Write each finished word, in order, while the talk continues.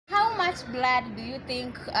much blood do you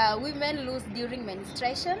think women lose during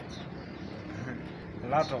menstruation? A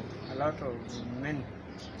lot of men.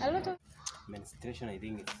 A lot of Menstruation, I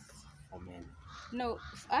think it's for men. no.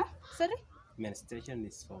 Sorry. Menstruation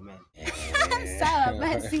is for men. Sawa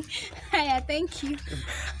basi. Haya, thank you.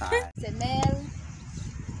 The male.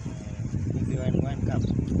 Maybe one cup.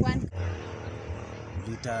 One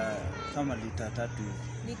Liter, kama liter 3.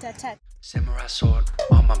 liter tatu. Samurai sword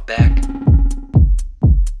on my back.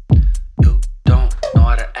 You don't know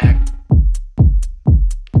how to act.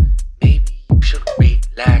 Maybe you should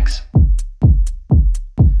relax.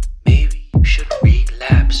 Maybe you should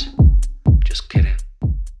relapse. Just kidding.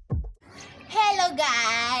 Hello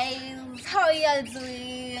guys, how are y'all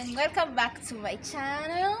doing? Welcome back to my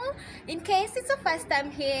channel. In case it's your first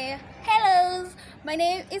time here, hello, my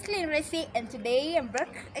name is Linresi and today I'm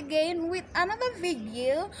back again with another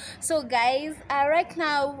video. So guys, right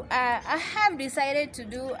now I have decided to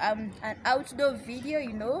do an outdoor video.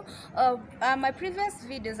 You know, my previous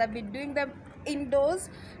videos I've been doing them indoors,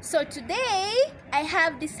 so today I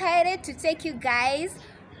have decided to take you guys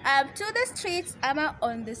to the streets. I'm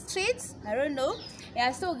on the streets, I don't know.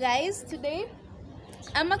 Yeah, so guys, today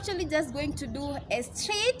I'm actually just going to do a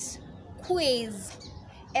street quiz.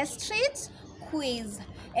 I'm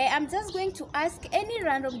just going to ask any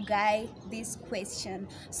random guy this question.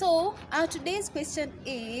 So today's question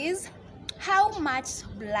is, how much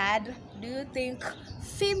blood do you think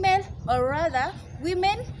female, or rather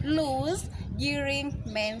women, lose during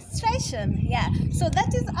menstruation? Yeah, so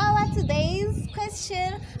that is our today's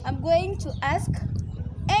question. I'm going to ask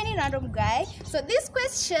any random guy. So this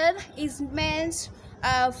question is meant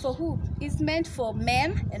for who? It's meant for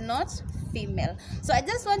men and not female. So I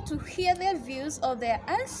just want to hear their views or their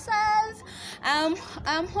answers. I'm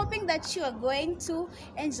hoping that you are going to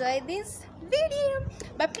enjoy this video,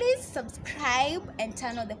 but please subscribe and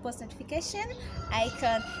turn on the post notification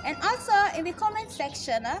icon, and also in the comment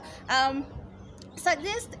section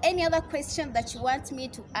suggest any other question that you want me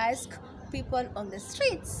to ask people on the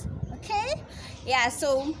streets. Okay, yeah,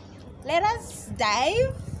 so let us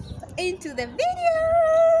dive into the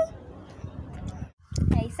video.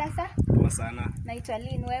 Hey, sasa. Poa sana. Naitwa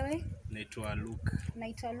Lynn, wewe? Naitwa Luke.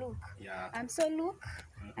 Naitwa Luke. Yeah. So Luke,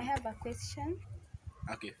 I have a question.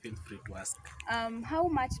 Okay, feel free to ask. How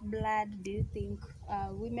much blood do you think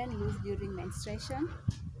women lose during menstruation?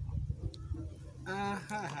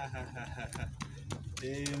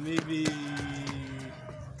 Maybe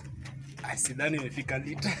sidhani imefika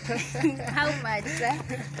liter. How much?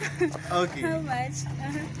 Okay. How much?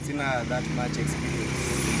 Sina that much experience.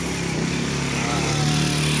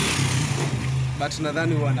 But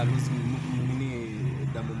nadhani huwa na lose nini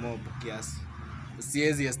damu mob kiasi.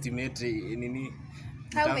 Siwezi estimate nini.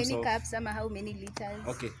 How many cups ama how many liters?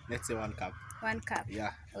 Okay, let's say 1 cup. 1 cup.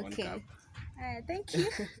 Yeah, okay. 1 cup. Thank you.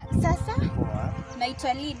 Sasa, Poa.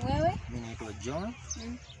 naitwa Lynn, wewe? Mimi naitwa John.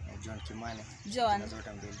 John Kimane. John.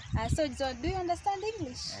 Zote mbili. So John, do you understand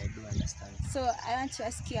English? I do understand. So I want to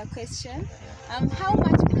ask you a question. How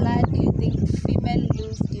much blood do you think female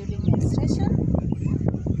lose during menstruation?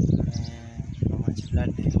 How much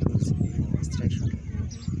blood they lose during menstruation?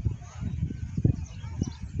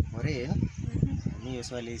 For real? Mimi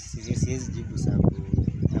swali siwezi jibu sababu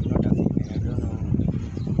I'm not a female. I don't know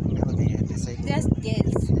how they decide. Just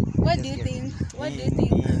guess. What do you Just think? guess. What do you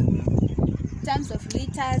think? In terms of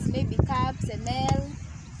liters, maybe cups, ml?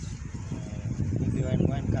 Maybe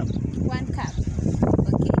one cup. 1 cup.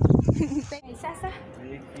 Okay. Hey, Sasa,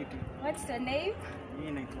 what's your name?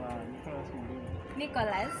 Mimi naitwa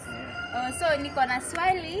Nicholas. So niko na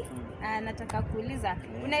swali nataka kuuliza.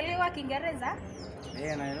 Unaelewa Kiingereza?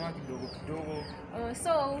 naelewa kidogo.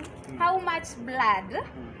 So how much blood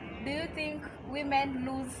do you think women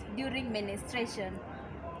lose during menstruation?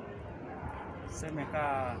 Sema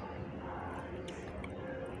ka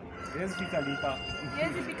Yes, fika liter.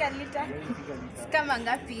 Yes, fika liter. Kama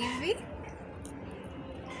ngapi hivi?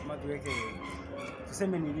 Matuweke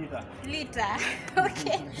tuseme ni liter. Liter.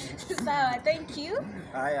 Okay. Sawa, thank you.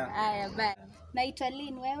 Haya. Bye. Naitwa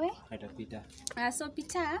Lynn, wewe? Naitwa Peter. So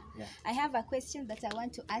Peter, Yeah. I have a question that I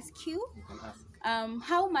want to ask you. You can ask.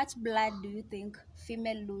 How much blood do you think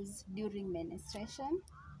female lose during menstruation?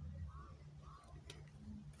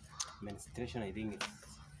 Menstruation, I think it's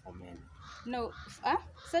for men. No,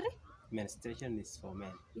 sorry? Menstruation is for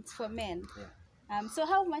men. It's for men. Yeah. So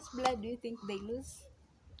how much blood do you think they lose?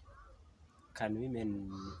 Can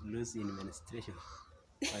women lose in menstruation?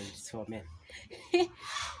 Well, it's for men.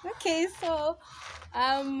 Okay, so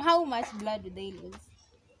how much blood do they lose?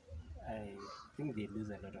 I think they lose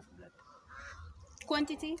a lot of blood.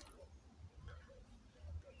 Quantity?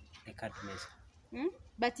 I can't measure.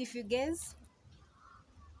 But if you guess,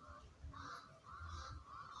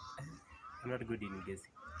 I'm not good in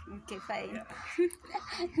guessing. okay, fine.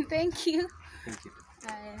 Thank you. Thank you.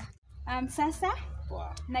 Sasa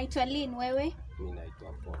Poa. naitwa Lynn, wewe? Mimi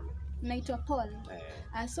naitwa Paul. Naitwa Paul.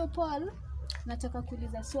 So Paul, nataka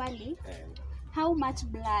kuuliza swali. How much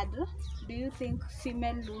blood do you think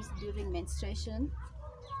female lose during menstruation?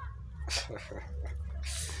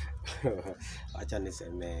 Acha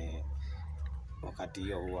niseme wakati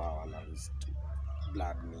hiyo huwa wana lose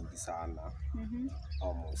blood mingi sana.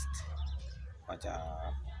 Almost. Acha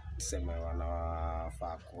tuseme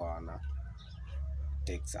wanafaa kuwa wana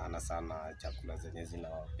take sana chakula zenye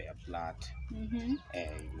zinawapea blood.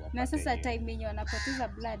 Na sasa time yenye wanapoteza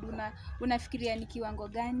blood unafikiria ni kiwango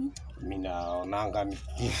gani? Mimi naonanga ni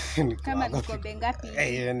kama ni kombe ngapi?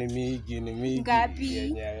 Ni mingi. Ngapi?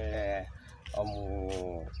 Yenye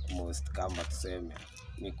most kama tuseme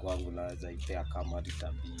ni kwangu naweza ipea kama lita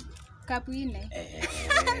 2. Kapu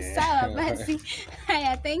 4? Sawa basi.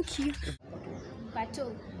 Haya, thank you.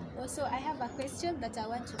 Pato, also I have a question that I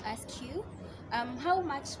want to ask you. How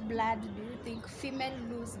much blood do you think female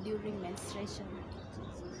lose during menstruation?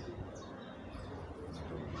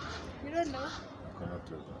 You don't know? Cannot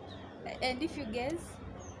tell that. And if you guess?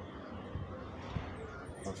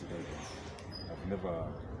 How should I guess? I've never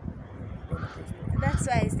done a test. That's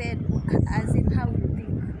why I said, as in how you think.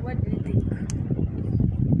 What do you think?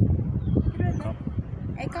 You don't know?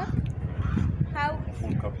 A cup? How? A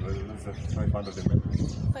full cup, let's say 500 ml.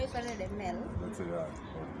 500 ml? Let's say that,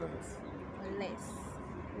 or less. Or less.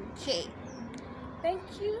 Okay. Thank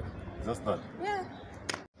you. Just that. Yeah.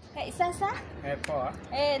 Hey, sasa? Poa.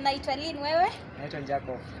 Naitwa Lynn, wewe? Naitwa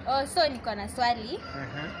Jacob. Oh, so niko na swali.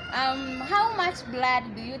 How much blood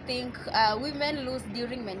do you think women lose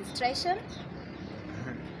during menstruation?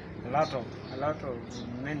 A lot of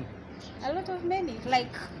men. A lot of many.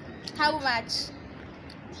 Like, how much?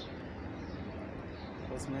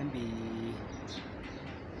 Because maybe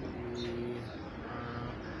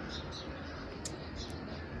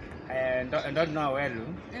I don't know well,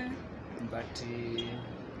 but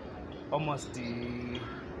almost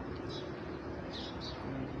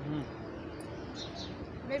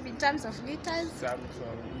Maybe in terms of liters?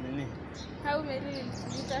 many. How many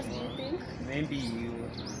liters do you think? Maybe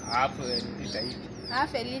half a liter.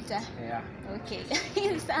 Half a liter? Yeah. Okay.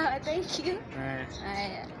 Sawa, thank you.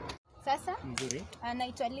 Haya. Sasa? Mzuri.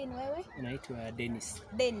 Naitwa Lynn, wewe? Naitwa Dennis.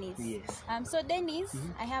 Dennis. Yes. So Dennis,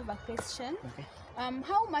 I have a question. Okay.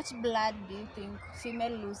 How much blood do you think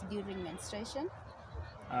female lose during menstruation?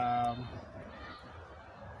 I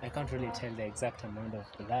can't really tell the exact amount of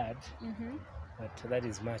blood, but that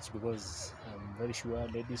is much because I'm very sure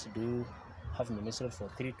ladies do have menstruation for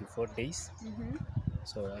 3 to 4 days.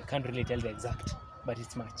 So I can't really tell the exact, but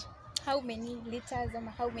it's much. How many liters and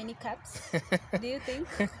how many cups do you think?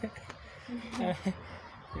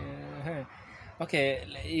 Okay,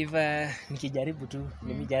 if nikijaribu tu,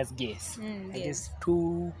 let me just guess. I guess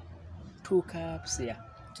two cups, yeah.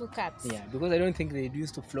 2 cups. Yeah, because I don't think they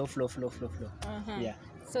used to flow. Yeah.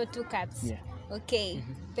 So 2 cups. Yeah. Okay.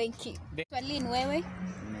 Thank you. Lynn, wewe?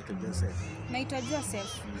 Naitwa Joseph. Naitwa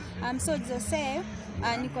Joseph. So Joseph,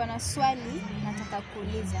 niko na swali nataka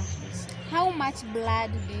kuuliza. How much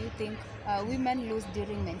blood do you think women lose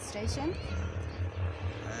during menstruation?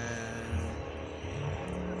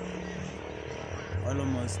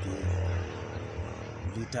 Almost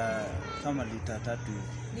lita 3.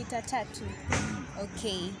 Lita 3.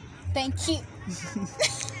 Okay. Thank you.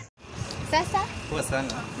 Sasa? Poa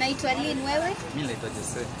sana. Naitwa Lynn, wewe? Mimi naitwa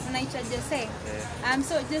Jose. Unaitwa Jose?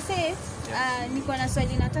 So Jose, niko na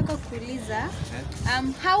swali nataka kuuliza.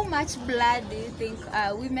 How much blood do you think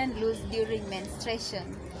women lose during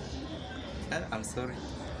menstruation? I'm sorry.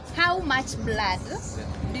 How much blood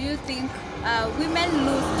do you think women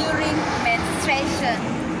lose during menstruation?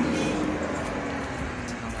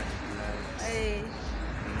 How much blood? Eh,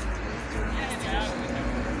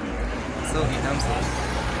 So in terms of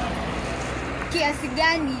kiasi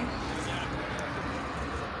gani?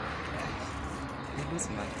 they lose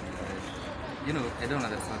much blood. You know, I don't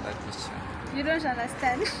understand that question. You don't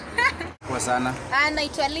understand? Poa sana.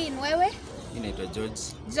 Naitwa Lynn, wewe? Mimi naitwa George.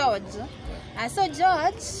 George. So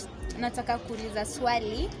George, nataka kuuliza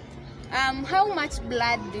swali. How much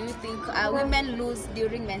blood do you think women lose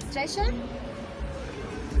during menstruation?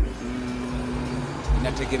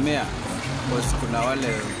 Inategemea. Because kuna wale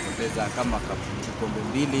kupoteza kama kikombe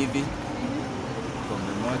 2 hivi.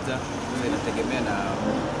 Kikombe moja. Sasa inategemea na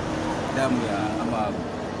damu ya ama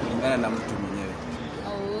kulingana na mtu mwenyewe.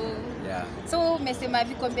 Oh. Yeah. So umesema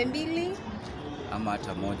vikombe 2 Ama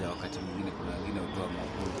hata moja wakati mwingine kuna wengine hutoa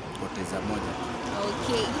makuu. kupoteza moja.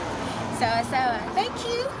 Okay, sawa sawa, thank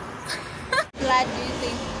you. Blood do you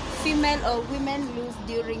think female or women lose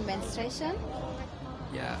during menstruation?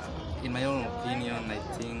 Yeah, in my own opinion, I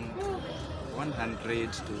think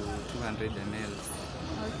 100 to 200 ml.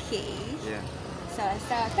 Okay, Yeah, sawa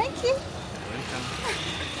sawa, thank you.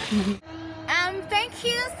 welcome. Thank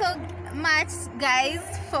you so much guys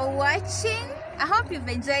for watching. I hope you've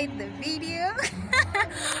enjoyed the video.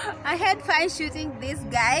 I had fun shooting this,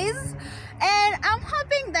 guys, and I'm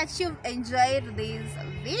hoping that you've enjoyed this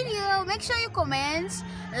video. Make sure you comment,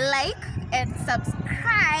 like, and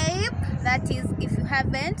subscribe. That is, if you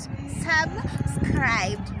haven't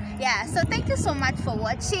subscribed. Yeah, so thank you so much for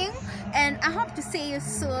watching, and I hope to see you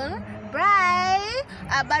soon. Bye.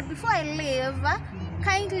 But before I leave,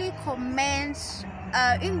 kindly comment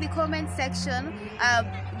in the comment section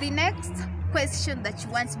the next question that you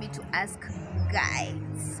want me to ask,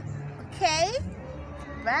 guys. Okay,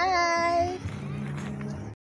 bye.